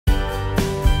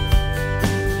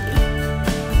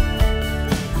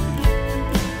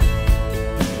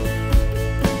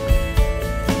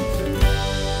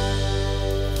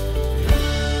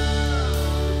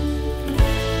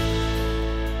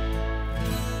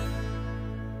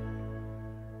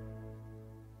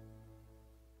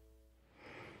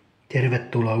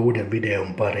Tervetuloa uuden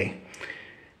videon pariin.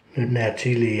 Nyt nämä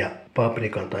chilin ja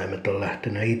paprikan taimet on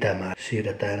lähtenyt itämään.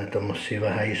 Siirretään ne tommosia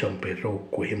vähän isompiin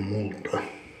ruukkuihin multaan.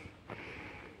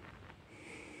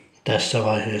 Tässä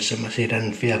vaiheessa mä siirrän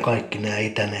nyt vielä kaikki nämä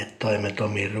itäneet taimet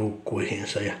omiin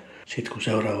ruukkuihinsa. Ja sit kun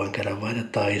seuraavan kerran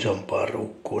vaihdetaan isompaan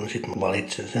ruukkuun, niin sit mä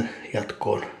valitsen sen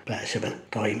jatkoon pääsevän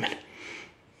taimen.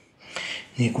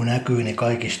 Niin kuin näkyy, niin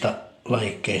kaikista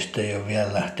lajikkeista ei ole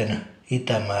vielä lähtenyt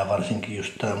itämään, varsinkin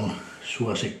just tää mun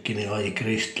suosikkini laji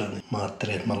kristalli. Mä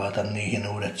ajattelin, että mä laitan niihin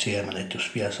uudet siemenet,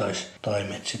 jos vielä sais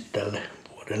taimet sit tälle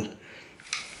vuodelle.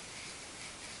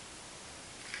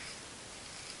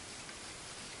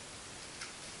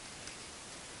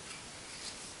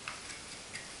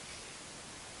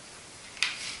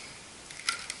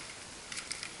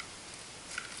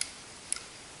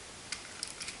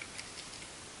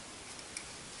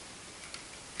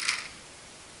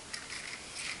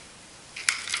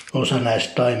 Osa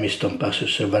näistä taimista on päässyt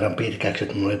sen verran pitkäksi,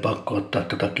 että mun oli pakko ottaa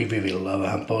tätä kivivillaa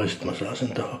vähän pois, että mä saan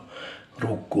sen tuohon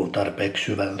ruukkuun tarpeeksi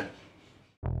syvälle.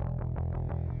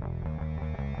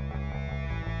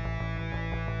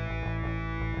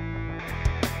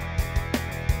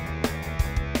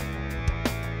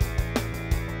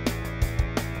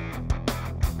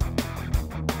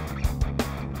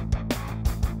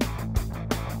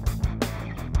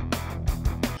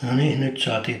 No niin, nyt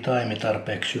saatiin taimi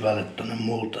tarpeeksi syvälle tonne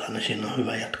multaan, niin siinä on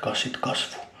hyvä jatkaa sit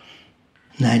kasvua.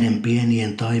 Näiden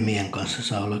pienien taimien kanssa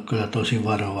saa olla kyllä tosi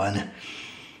varovainen.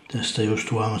 Tästä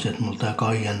just huomasin, että mulla tää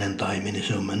kaijannen taimi, niin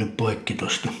se on mennyt poikki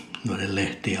tosta noiden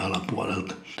lehtien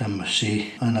alapuolelta. Tämmösiä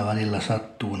aina välillä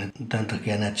sattuu, niin tämän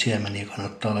takia näitä siemeniä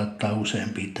kannattaa laittaa usein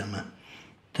pitämään.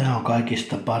 Tää on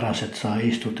kaikista paras, että saa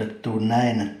istutettua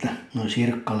näin, että nuo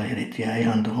sirkkalehdit jää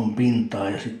ihan tuohon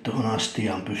pintaan ja sitten tuohon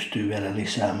astiaan pystyy vielä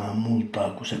lisäämään multaa,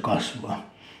 kun se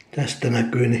kasvaa. Tästä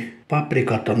näkyy, niin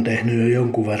paprikat on tehnyt jo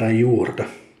jonkun verran juurta.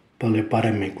 Paljon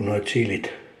paremmin kuin nuo chilit.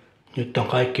 Nyt on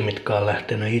kaikki, mitkä on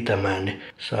lähtenyt itämään, niin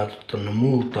saatu tonne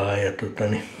multaan ja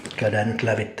käydään nyt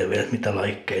lävitse vielä, mitä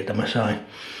laikkeita mä sain.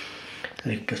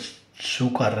 Elikkä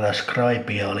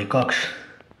sukarraskraipia oli 2.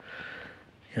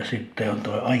 Ja sitten on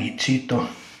tuo aitsito.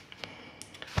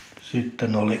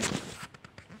 Sitten oli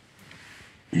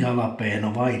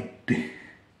jalapeeno vaitti.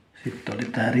 Sitten oli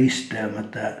tää risteämä,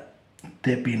 tää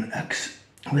Tepin X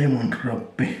Lemon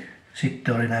Droppi.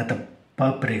 Sitten oli näitä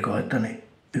paprikoita, niin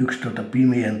 1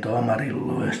 pimiento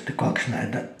amarilloa ja sitten 2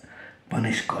 näitä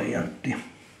paniskaijanttia.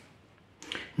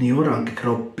 Niin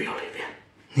orankikroppi oli vielä.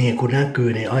 Niin kuin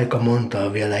näkyy, niin aika monta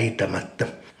on vielä itämättä.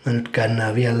 Mä nyt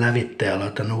käyn vielä lävitse ja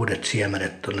laitan uudet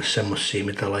siemenet tonne semmosia,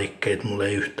 mitä laikkeet mulla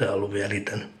ei yhtään ollut vielä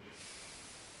itänyt.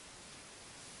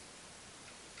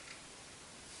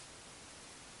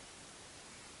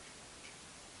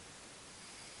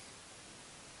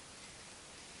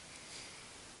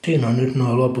 Siinä on nyt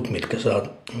nuo loput, mitkä saa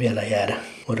vielä jäädä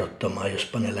odottamaan,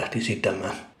 jospa ne lähti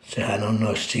itämään. Sehän on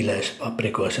noissa sileissä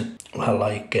paprikoissa, vähän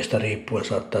laikkeesta riippuen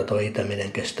saattaa tuo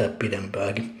itäminen kestää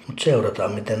pidempääkin. Mutta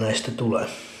seurataan, miten näistä tulee.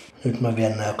 Nyt mä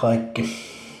vien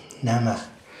nämä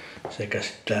sekä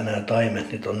sitten nämä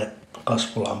taimet niin tonne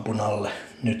kasvulampun alle.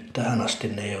 Nyt tähän asti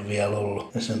ne ei ole vielä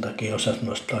ollut ja sen takia osa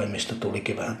noista taimista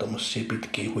tulikin vähän tommosia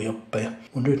pitkiä hujoppeja.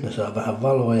 Mut nyt ne saa vähän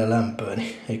valoa ja lämpöä,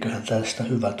 niin eiköhän tästä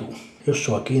hyvä tuu. Jos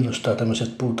sua kiinnostaa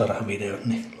tämmöiset puutarhavideot,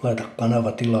 niin laita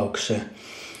kanava tilaukseen.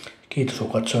 Kiitos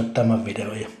kun katsoit tämän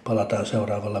videon ja palataan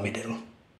seuraavalla videolla.